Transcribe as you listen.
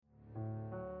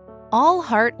All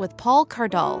Heart with Paul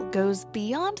Cardall goes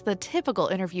beyond the typical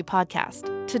interview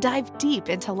podcast to dive deep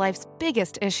into life's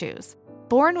biggest issues.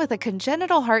 Born with a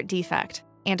congenital heart defect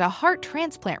and a heart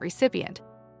transplant recipient,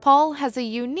 Paul has a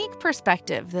unique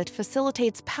perspective that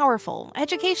facilitates powerful,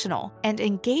 educational, and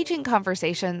engaging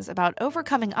conversations about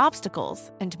overcoming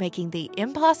obstacles and making the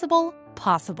impossible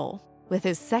possible. With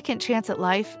his second chance at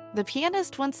life, the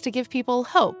pianist wants to give people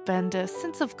hope and a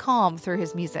sense of calm through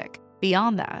his music.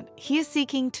 Beyond that, he is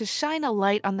seeking to shine a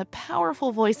light on the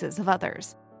powerful voices of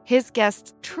others. His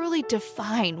guests truly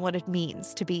define what it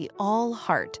means to be all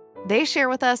heart. They share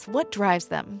with us what drives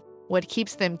them, what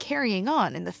keeps them carrying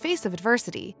on in the face of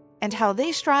adversity, and how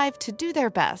they strive to do their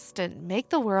best and make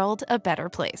the world a better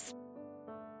place.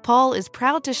 Paul is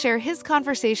proud to share his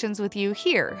conversations with you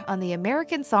here on the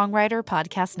American Songwriter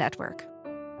Podcast Network.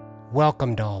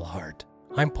 Welcome to All Heart.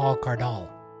 I'm Paul Cardall.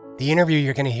 The interview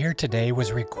you're going to hear today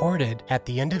was recorded at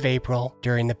the end of April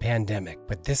during the pandemic,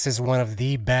 but this is one of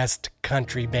the best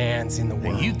country bands in the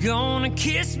world. You gonna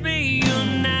kiss me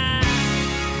tonight?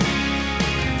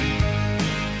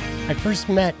 I first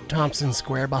met Thompson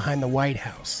Square behind the White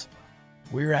House.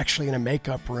 We were actually in a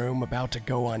makeup room about to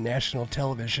go on national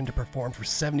television to perform for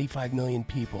 75 million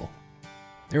people.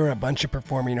 There were a bunch of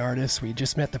performing artists. We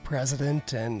just met the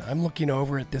president, and I'm looking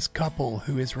over at this couple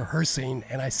who is rehearsing,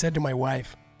 and I said to my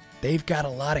wife, they've got a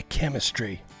lot of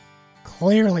chemistry.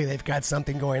 Clearly they've got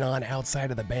something going on outside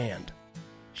of the band.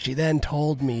 She then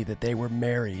told me that they were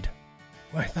married.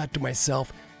 I thought to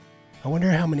myself, I wonder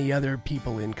how many other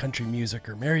people in country music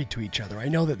are married to each other. I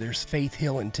know that there's Faith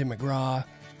Hill and Tim McGraw,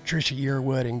 Trisha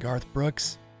Yearwood and Garth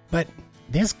Brooks, but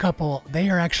this couple,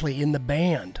 they are actually in the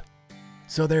band.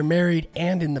 So they're married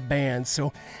and in the band,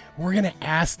 so we're going to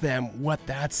ask them what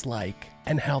that's like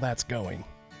and how that's going.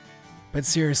 But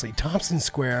seriously, Thompson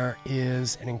Square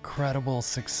is an incredible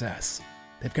success.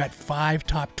 They've got 5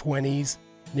 top 20s,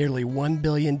 nearly 1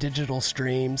 billion digital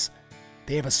streams.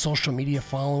 They have a social media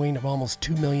following of almost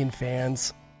 2 million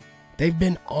fans. They've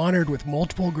been honored with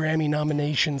multiple Grammy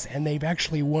nominations, and they've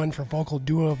actually won for Vocal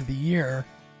Duo of the Year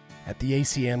at the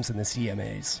ACMs and the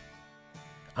CMAs.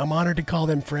 I'm honored to call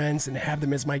them friends and have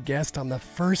them as my guest on the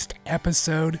first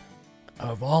episode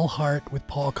of All Heart with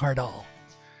Paul Cardall.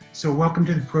 So welcome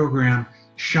to the program,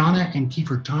 Shauna and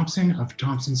Kiefer Thompson of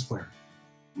Thompson Square.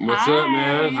 What's up,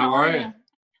 man? How are you?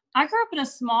 I grew up in a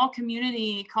small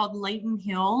community called Layton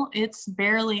Hill. It's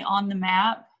barely on the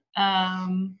map.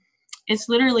 It's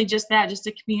literally just that, just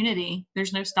a community.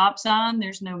 There's no stop sign.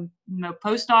 There's no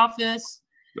post office.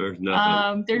 There's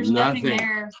nothing. There's nothing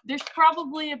there. There's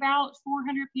probably about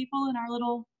 400 people in our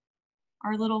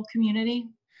little community.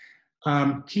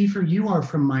 Kiefer, you are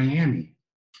from Miami.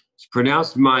 It's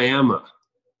pronounced Miami.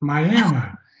 Miami.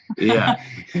 Yeah.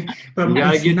 But you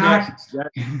gotta get not,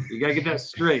 you gotta get that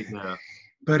straight now.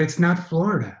 But it's not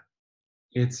Florida.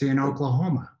 It's in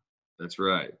Oklahoma. That's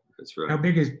right. That's right. How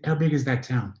big is that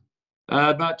town?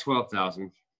 About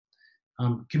 12,000.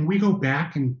 Can we go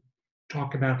back and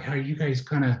talk about how you guys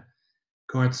kind of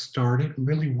got started?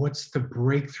 Really, what's the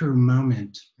breakthrough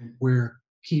moment where,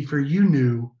 Kiefer, you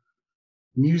knew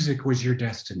music was your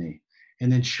destiny?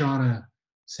 And then Shauna,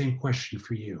 same question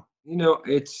for you. You know,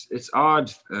 it's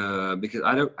odd because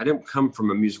I don't come from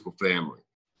a musical family.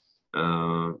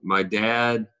 My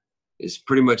dad is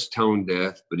pretty much tone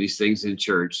deaf, but he sings in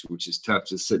church, which is tough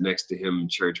to sit next to him in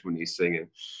church when he's singing.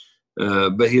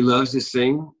 But he loves to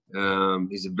sing.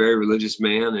 He's a very religious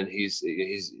man, and he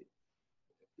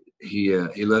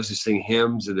loves to sing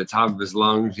hymns at the top of his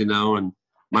lungs, you know. And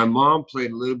my mom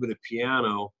played a little bit of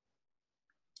piano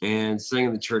and sang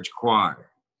in the church choir.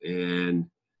 And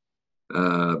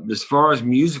as far as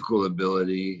musical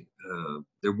ability,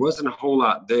 there wasn't a whole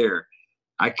lot there.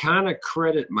 I kind of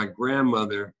credit my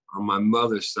grandmother on my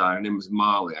mother's side. Her name was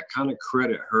Molly. I kind of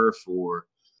credit her for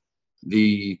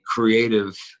the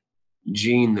creative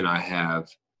gene that I have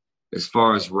as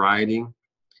far as writing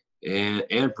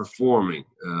and performing.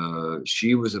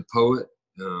 She was a poet.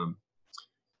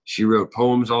 She wrote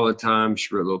poems all the time.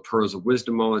 She wrote little pearls of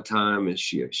wisdom all the time. And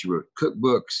she wrote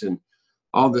cookbooks and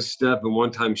all this stuff. And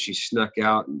one time she snuck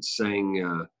out and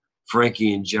sang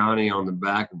Frankie and Johnny on the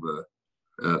back of a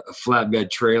flatbed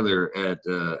trailer at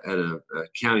a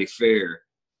county fair,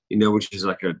 you know, which is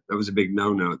that was a big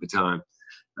no-no at the time.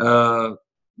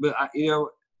 But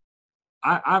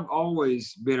I've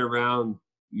always been around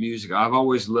music. I've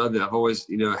always loved it. I've always,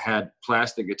 had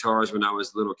plastic guitars when I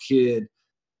was a little kid,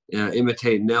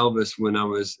 imitating Elvis when I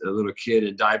was a little kid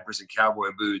in diapers and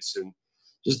cowboy boots. And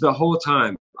just the whole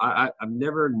time, I've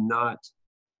never not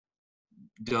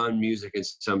done music in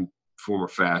some form or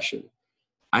fashion.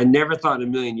 I never thought in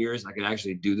a million years I could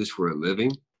actually do this for a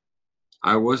living.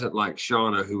 I wasn't like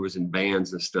Shauna, who was in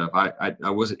bands and stuff. I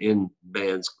wasn't in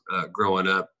bands growing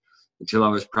up until I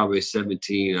was probably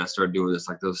 17. I started doing this,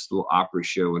 like those little opera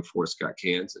show in Fort Scott,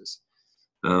 Kansas.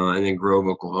 And then Grove,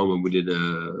 Oklahoma, I did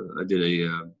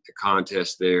a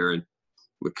contest there, and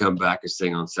would come back and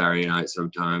sing on Saturday night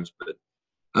sometimes. But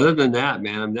other than that,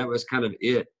 man, that was kind of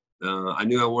it. I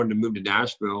knew I wanted to move to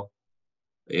Nashville,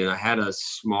 and I had a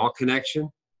small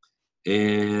connection,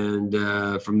 and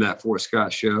from that Fort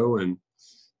Scott show, and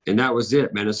that was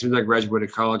it, man. As soon as I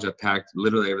graduated college, I packed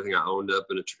literally everything I owned up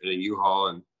in a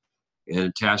U-Haul and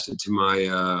attached it to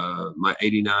my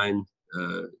 '89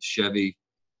 Chevy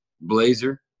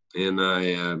Blazer, and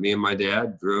me and my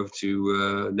dad drove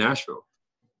to Nashville.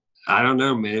 I don't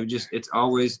know, man.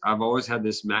 I've always had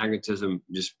this magnetism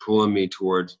just pulling me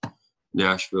towards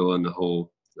Nashville and the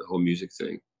whole music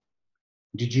thing.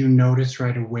 Did you notice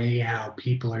right away how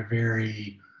people are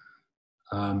very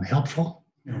helpful?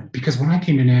 Because when I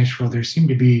came to Nashville, there seemed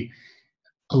to be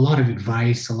a lot of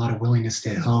advice, a lot of willingness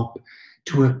to help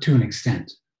to an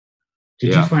extent.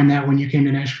 Did you find that when you came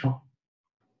to Nashville?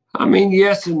 I mean,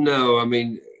 yes and no. I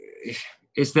mean,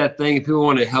 it's that thing. People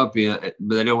want to help you,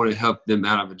 but they don't want to help them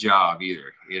out of a job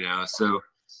either, So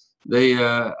they,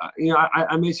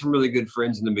 I made some really good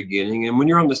friends in the beginning. And when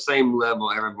you're on the same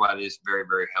level, everybody is very,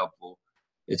 very helpful.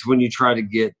 It's when you try to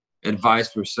get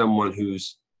advice from someone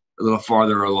who's a little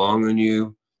farther along than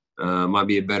you, might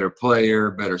be a better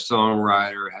player, better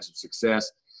songwriter, has some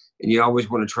success. And you always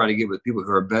want to try to get with people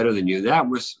who are better than you. That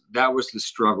was the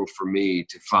struggle for me,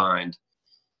 to find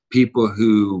people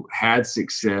who had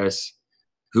success,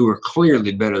 who were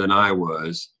clearly better than I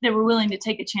was. They were willing to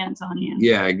take a chance on you.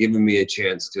 Yeah, giving me a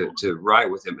chance to write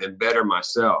with them and better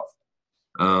myself.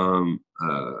 And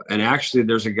actually,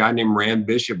 there's a guy named Rand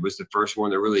Bishop was the first one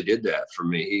that really did that for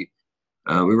me.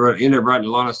 We ended up writing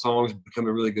a lot of songs,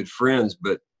 becoming really good friends.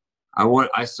 But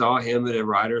I saw him at a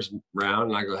writer's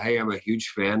round, and I go, "Hey, I'm a huge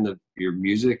fan of your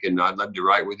music, and I'd love to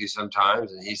write with you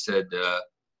sometimes." And he said,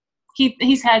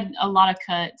 he's had a lot of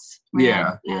cuts.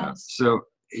 Yeah. So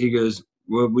he goes,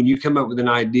 "Well, when you come up with an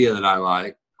idea that I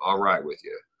like, I'll write with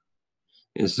you."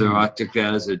 And so I took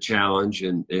that as a challenge,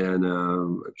 and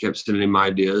kept sending him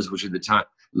ideas, which at the time,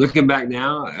 looking back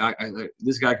now,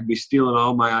 this guy could be stealing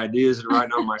all my ideas and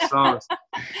writing all my songs.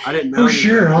 I didn't know. Oh,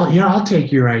 sure. I'll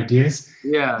take your ideas.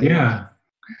 Yeah.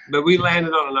 But we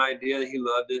landed on an idea that he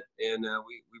loved it, and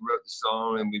we wrote the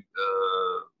song, and we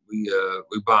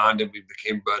bonded, we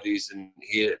became buddies, and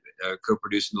he had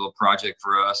co-produced a little project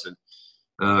for us,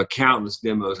 and countless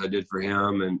demos I did for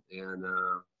him, and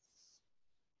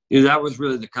that was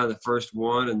really the kind of the first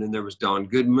one. And then there was Don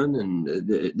Goodman, and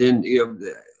then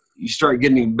you start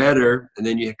getting better, and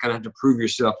then you kind of have to prove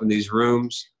yourself in these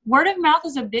rooms. Word of mouth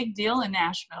is a big deal in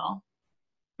Nashville,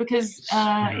 because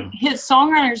his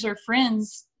songwriters are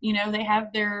friends. They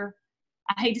have their,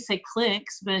 I hate to say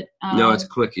cliques, but no, it's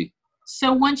clicky.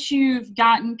 So once you've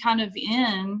gotten kind of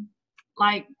in,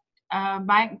 like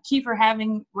by Kiefer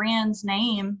having Rand's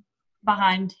name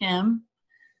behind him,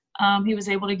 he was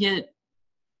able to get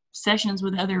sessions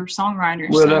with other songwriters.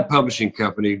 Well, that publishing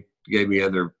company gave me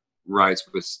other rights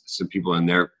with some people in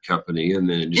their company, and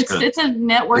then it's a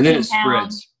networking and then it town.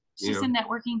 Spreads, it's just a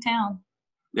networking town.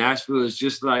 Nashville is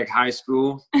just like high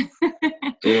school,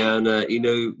 and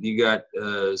you got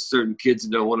certain kids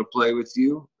that don't want to play with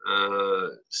you,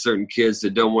 certain kids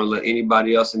that don't want to let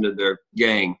anybody else into their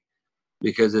gang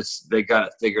because they got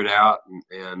it figured out,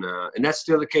 and that's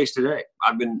still the case today.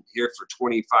 I've been here for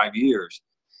 25 years,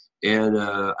 and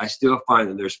I still find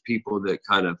that there's people that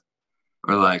kind of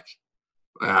are like,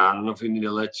 I don't know if we need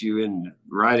to let you in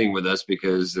writing with us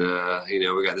because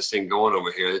we got this thing going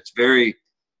over here.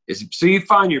 So you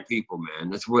find your people,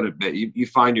 man. That's what it meant. You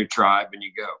find your tribe and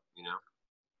you go,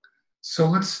 So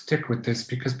let's stick with this,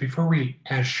 because before we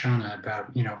ask Shauna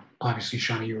about, obviously,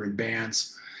 Shauna, you were in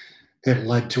bands that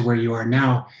led to where you are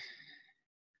now.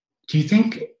 Do you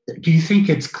think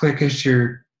it's cliquish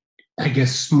or, I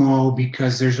guess, small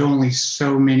because there's only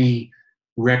so many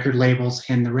record labels,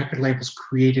 and the record labels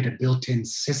created a built-in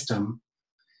system,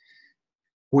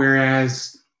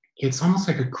 whereas it's almost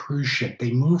like a cruise ship.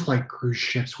 They move like cruise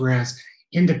ships, whereas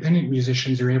independent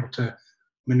musicians are able to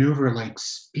maneuver like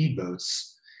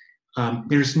speedboats.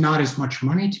 There's not as much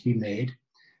money to be made,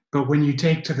 but when you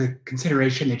take to the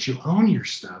consideration that you own your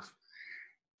stuff,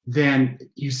 then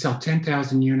you sell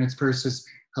 10,000 units versus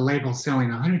a label selling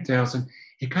 100,000.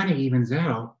 It kind of evens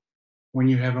out when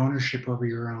you have ownership over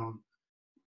your own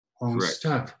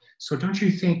stuff. So don't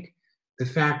you think the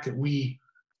fact that we,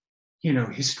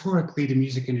 historically the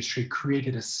music industry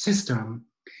created a system,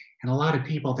 and a lot of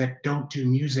people that don't do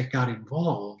music got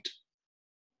involved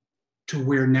to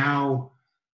where now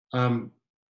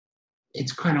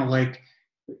it's kind of like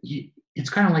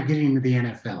getting into the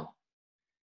NFL.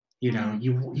 You know,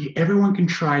 everyone can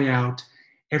try out,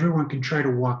 everyone can try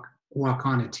to walk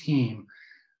on a team,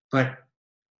 but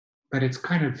it's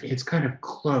kind of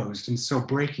closed. And so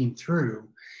breaking through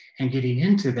and getting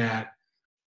into that,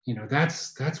 you know,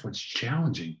 that's what's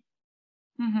challenging.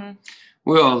 Mm-hmm.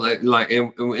 Well, like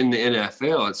in the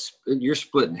NFL, you're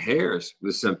splitting hairs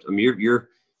with something. I mean,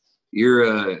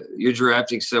 you're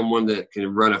drafting someone that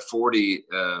can run a 40,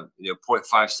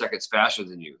 0.5 seconds faster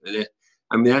than you, and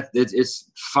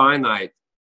it's finite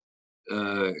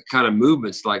kind of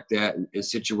movements like that in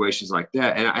situations like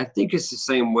that. And I think it's the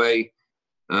same way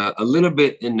a little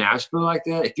bit in Nashville like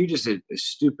that. If you're just a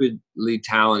stupidly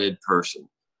talented person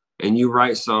and you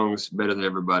write songs better than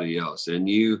everybody else and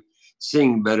you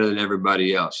sing better than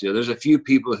everybody else, you know, there's a few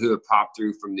people who have popped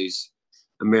through from these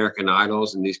American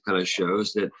Idols and these kind of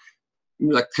shows that,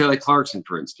 like Kelly Clarkson,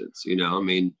 for instance, you know, I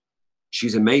mean,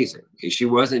 she's amazing. She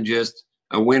wasn't just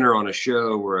a winner on a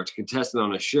show or a contestant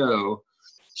on a show.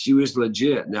 She was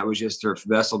legit, and that was just her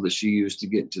vessel that she used to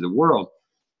get into the world.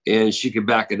 And she could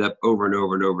back it up over and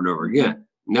over and over and over again.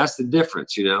 And that's the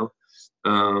difference, you know.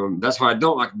 That's what I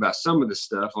don't like about some of the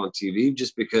stuff on TV,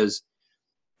 just because,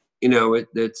 you know,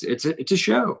 it's a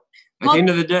show. At the end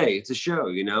of the day, it's a show,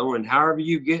 you know. And however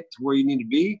you get to where you need to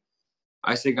be,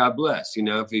 I say God bless. You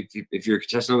know, if you're a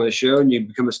contestant on the show and you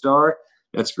become a star,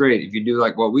 that's great. If you do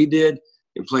like what we did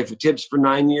and play for tips for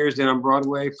 9 years down on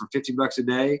Broadway for $50 a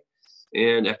day,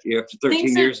 and after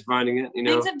 13 years of finding it, you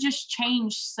know, things have just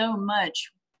changed so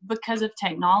much because of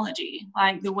technology.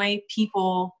 Like the way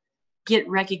people get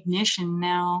recognition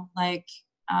now. Like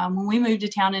when we moved to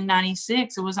town in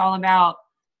 '96, it was all about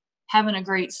having a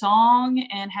great song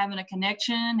and having a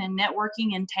connection and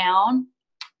networking in town.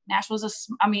 Nashville's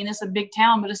it's a big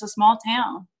town, but it's a small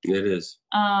town. It is.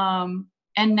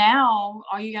 And now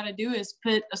all you got to do is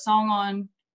put a song on,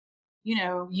 you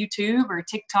know, YouTube or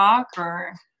TikTok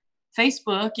or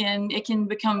Facebook, and it can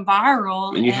become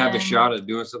viral. And you have a shot at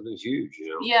doing something huge, you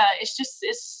know? Yeah,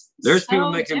 it's there's so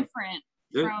people making different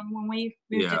from when we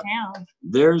moved to town.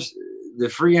 There's the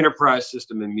free enterprise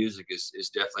system in music is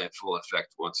definitely in full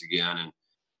effect once again. And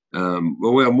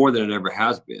well, more than it ever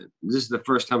has been. This is the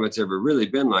first time it's ever really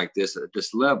been like this at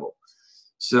this level.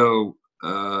 So,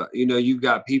 you know, you've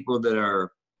got people that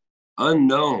are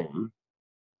unknown,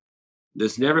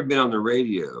 that's never been on the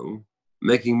radio,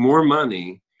 making more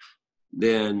money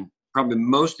than probably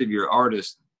most of your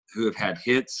artists who have had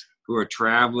hits, who are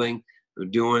traveling, who are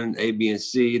doing A, B, and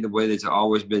C the way that's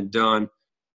always been done.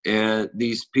 And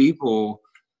these people,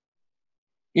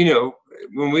 you know,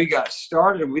 when we got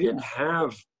started, we didn't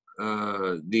have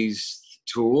these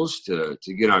tools to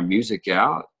get our music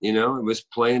out. You know, it was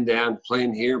playing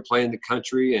here, playing the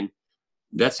country, and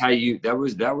that's how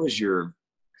that was your.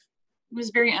 It was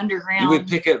very underground. You would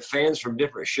pick up fans from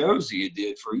different shows that you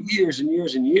did for years and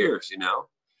years and years, you know.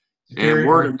 Very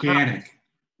organic.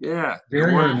 Yeah.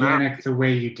 Very organic the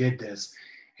way you did this.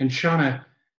 And Shauna,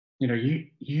 you know,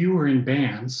 you were in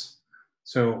bands.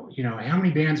 So, you know, how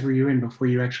many bands were you in before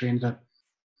you actually ended up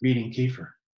meeting Kiefer?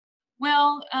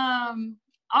 Well,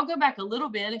 I'll go back a little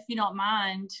bit if you don't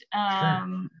mind.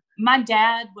 Sure. My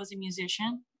dad was a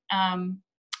musician.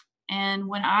 And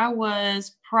when I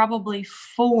was probably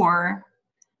 4,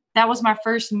 that was my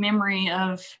first memory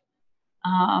of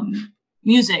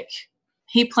music.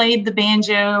 He played the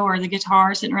banjo or the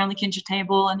guitar sitting around the kitchen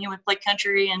table, and he would play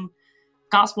country and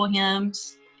gospel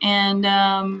hymns. And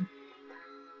I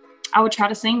would try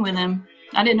to sing with him.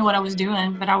 I didn't know what I was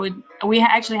doing, but we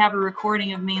actually have a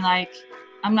recording of me, like,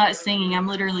 I'm not singing, I'm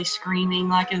literally screaming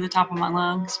like at the top of my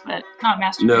lungs, but not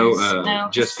masterpiece. No,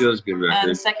 Just Feels Good record.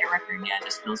 The second record, yeah,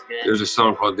 Just Feels Good. There's a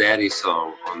song called Daddy's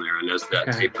Song on there, and as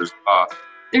that tapers off.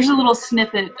 There's a little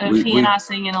snippet of he and I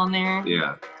singing on there.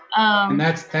 Yeah. And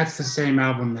that's the same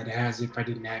album that has If I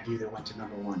Didn't Have You that went to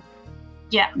 #1.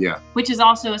 Yeah. Yeah. Which is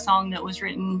also a song that was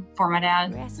written for my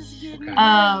dad. Okay.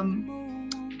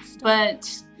 But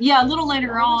yeah, a little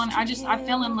later on, I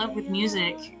fell in love with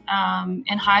music.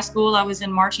 In high school, I was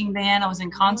in marching band. I was in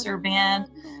concert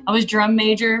band. I was drum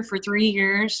major for 3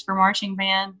 years for marching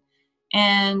band.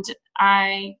 And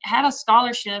I had a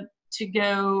scholarship to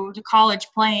go to college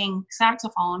playing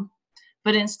saxophone.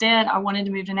 But instead, I wanted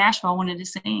to move to Nashville. I wanted to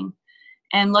sing.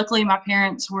 And luckily, my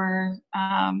parents were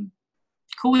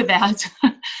cool with that.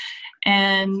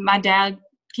 And my dad,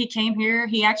 he came here.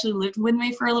 He actually lived with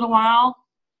me for a little while.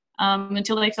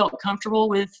 Until they felt comfortable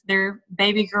with their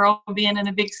baby girl being in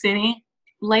a big city.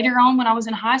 Later on, when I was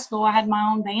in high school, I had my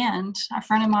own band. I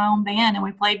fronted my own band, and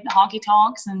we played honky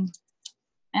tonks,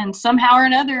 and somehow or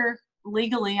another,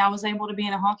 legally I was able to be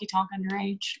in a honky tonk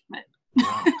underage. But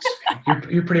Wow.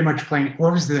 You're pretty much playing.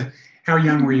 How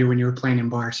young were you when you were playing in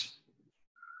bars?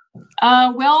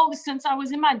 Well, since I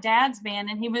was in my dad's band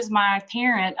and he was my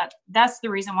parent, that's the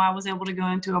reason why I was able to go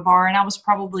into a bar. And I was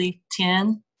probably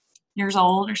 10 years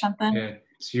old or something. Yeah.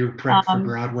 So you were prepped for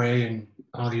Broadway and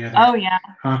all the other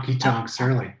honky tonks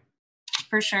early.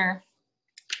 For sure.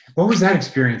 What was that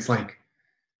experience like?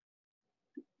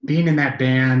 Being in that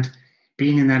band,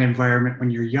 being in that environment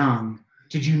when you're young,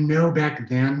 did you know back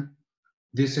then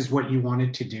this is what you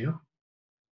wanted to do?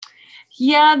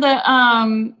 Yeah,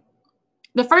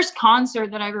 the first concert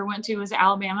that I ever went to was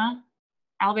Alabama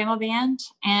band,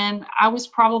 and I was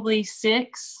probably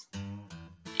 6,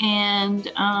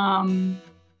 and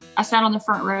I sat on the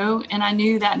front row, and I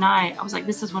knew that night, I was like,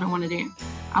 this is what I want to do.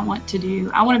 I want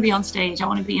to be on stage. I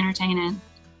want to be entertaining.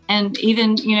 And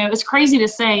even, it's crazy to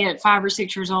say at 5 or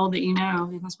 6 years old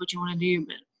that that's what you want to do,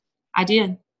 but I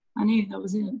did. I knew that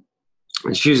was it.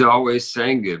 And she's always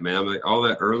sang good, man. Like all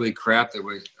that early crap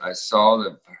that I saw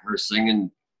that her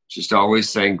singing, just always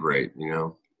sang great.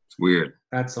 It's weird.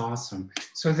 That's awesome.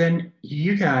 So then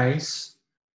you guys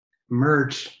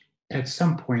merged at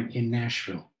some point in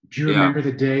Nashville. Do you remember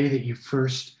the day that you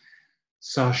first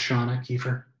saw Shauna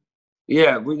Kiefer?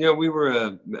 Yeah, we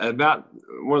were about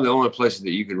one of the only places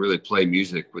that you could really play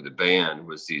music with a band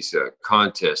was these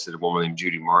contests that a woman named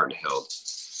Judy Martin held.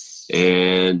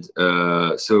 And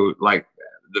so like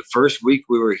the first week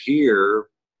we were here,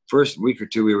 first week or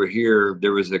two we were here,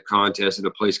 there was a contest at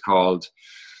a place called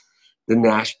the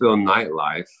Nashville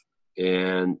Nightlife.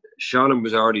 And Shauna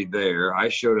was already there. I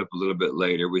showed up a little bit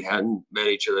later. We hadn't met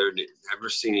each other, never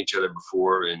seen each other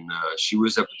before. And she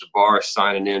was up at the bar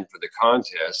signing in for the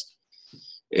contest.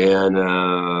 And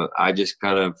I just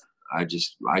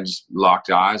locked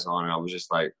eyes on her. I was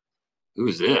just like, who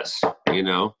is this?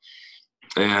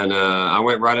 And I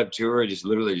went right up to her,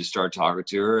 literally started talking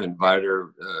to her, invited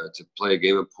her to play a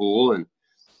game of pool. And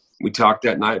we talked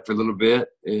that night for a little bit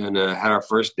and had our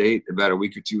first date about a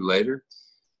week or two later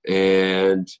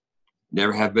and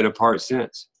never have been apart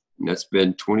since. And that's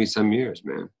been 20 some years,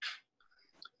 man.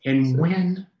 And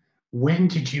so, when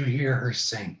did you hear her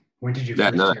sing? When did you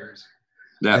first hear her sing?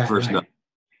 That first night.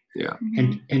 Yeah.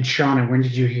 And Shauna, when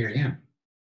did you hear him?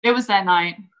 It was that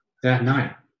night. That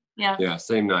night. Yeah. Yeah,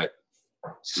 same night.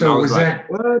 So was that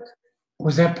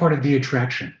part of the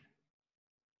attraction?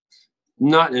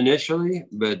 Not initially,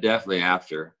 but definitely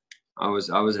after. I was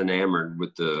enamored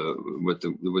with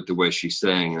the way she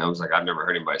sang, and I was like, I've never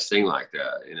heard anybody sing like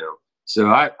that,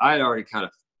 So I had already kind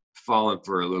of fallen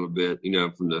for her a little bit,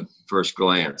 from the first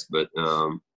glance, but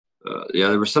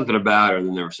there was something about her, and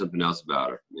then there was something else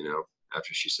about her,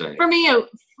 after she sang. For me,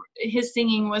 his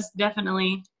singing was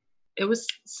definitely, it was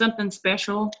something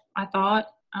special, I thought.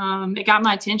 It got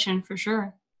my attention for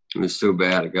sure. It was so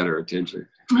bad, it got her attention.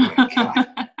 Oh my God.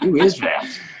 Who is that?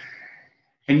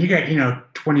 And you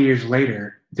got, 20 years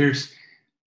later,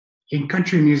 in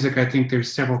country music, I think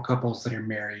there's several couples that are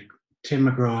married. Tim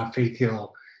McGraw, Faith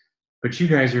Hill, but you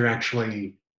guys are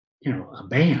actually, a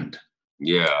band.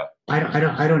 Yeah.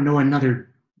 I don't know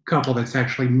another couple that's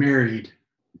actually married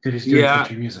that is doing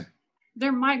country music.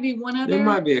 There might be one other. There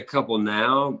might be a couple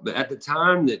now, but at the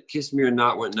time that Kiss Me or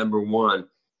Not went #1,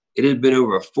 it had been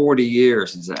over 40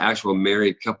 years since the actual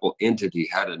married couple entity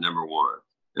had a #1.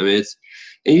 I mean,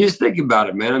 and you just think about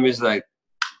it, man. I mean, it's like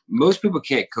most people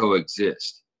can't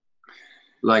coexist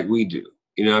like we do.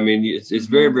 It's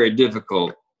very, very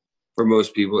difficult for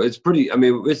most people. It's pretty,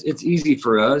 it's easy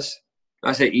for us.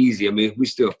 I say easy. We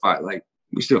still fight.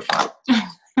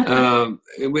 And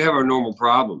we have our normal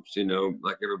problems,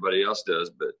 like everybody else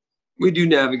does, but we do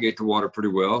navigate the water pretty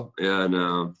well. And,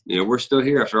 we're still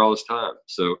here after all this time.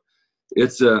 So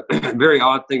it's a very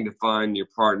odd thing to find your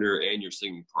partner and your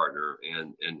singing partner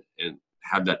and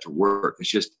have that to work. It's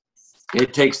just,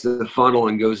 it takes the funnel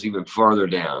and goes even farther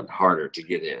down, harder to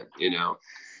get in,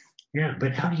 Yeah,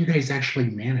 but how do you guys actually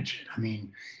manage it?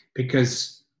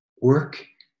 Because work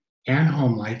and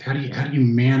home life, how do you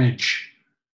manage?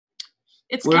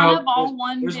 It's kind of all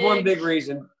one. There's one big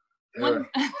reason.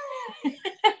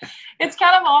 It's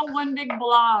kind of all one big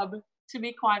blob, to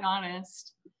be quite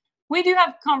honest. We do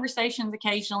have conversations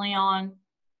occasionally on.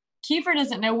 Kiefer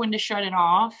doesn't know when to shut it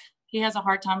off. He has a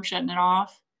hard time shutting it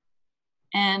off.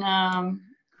 And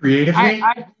creatively,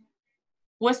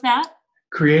 what's that?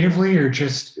 Creatively, or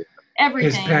just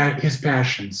everything? His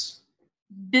passions.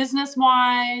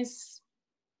 Business-wise,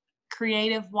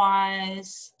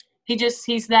 creative-wise,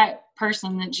 he's that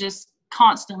person that just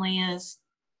constantly is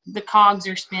the cogs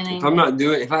are spinning. If I'm not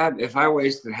doing, if I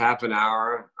wasted half an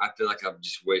hour, I feel like I've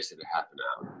just wasted a half an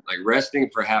hour. Like resting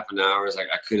for half an hour is like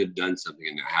I could have done something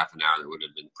in that half an hour that would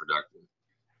have been productive.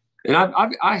 And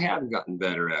I have gotten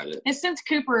better at it. And since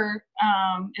Cooper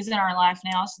is in our life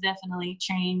now, it's definitely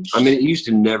changed. I mean, it used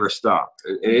to never stop,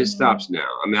 and it stops now.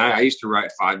 I mean, I used to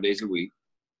write 5 days a week,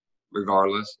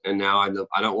 regardless, and now I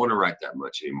don't want to write that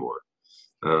much anymore.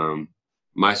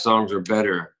 My songs are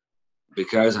better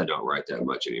because I don't write that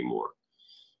much anymore,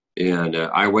 and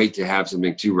I wait to have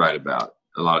something to write about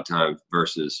a lot of times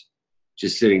versus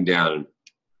just sitting down and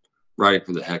writing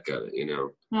for the heck of it, you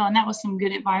know. Well, and that was some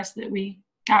good advice that we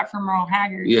got from Merle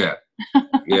Haggard. Yeah.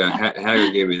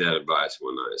 Haggard gave me that advice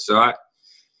one night. So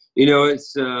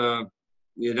it's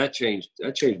that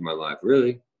changed my life,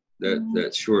 really.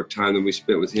 That short time that we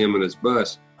spent with him on his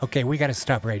bus. Okay, we got to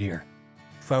stop right here.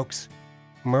 Folks,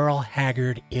 Merle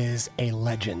Haggard is a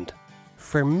legend.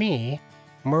 For me,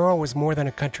 Merle was more than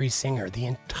a country singer. The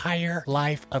entire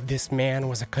life of this man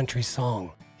was a country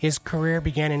song. His career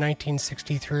began in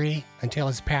 1963 until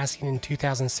his passing in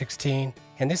 2016.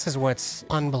 And this is what's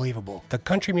unbelievable. The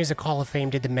Country Music Hall of Fame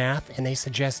did the math, and they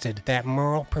suggested that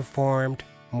Merle performed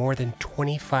more than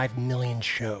 25 million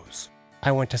shows.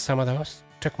 I went to some of those,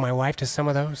 took my wife to some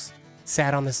of those,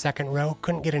 sat on the second row,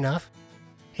 couldn't get enough.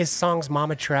 His songs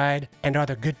Mama Tried and Are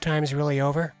the Good Times Really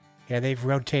Over? Yeah, they've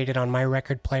rotated on my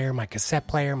record player, my cassette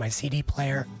player, my CD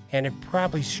player, and it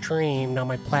probably streamed on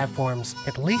my platforms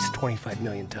at least 25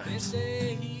 million times.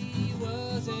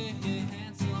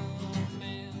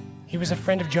 He was a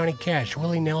friend of Johnny Cash,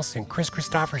 Willie Nelson, Chris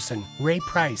Christopherson, Ray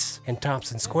Price, and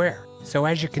Thompson Square. So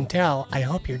as you can tell, I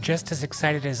hope you're just as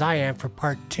excited as I am for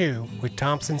part 2 with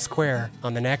Thompson Square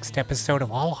on the next episode of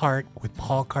All Heart with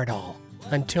Paul Cardall.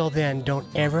 Until then, don't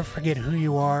ever forget who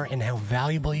you are and how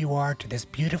valuable you are to this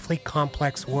beautifully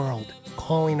complex world,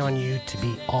 calling on you to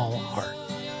be all heart.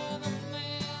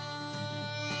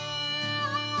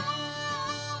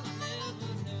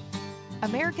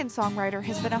 American Songwriter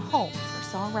has been a home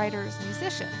for songwriters,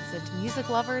 musicians, and music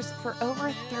lovers for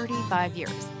over 35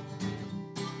 years.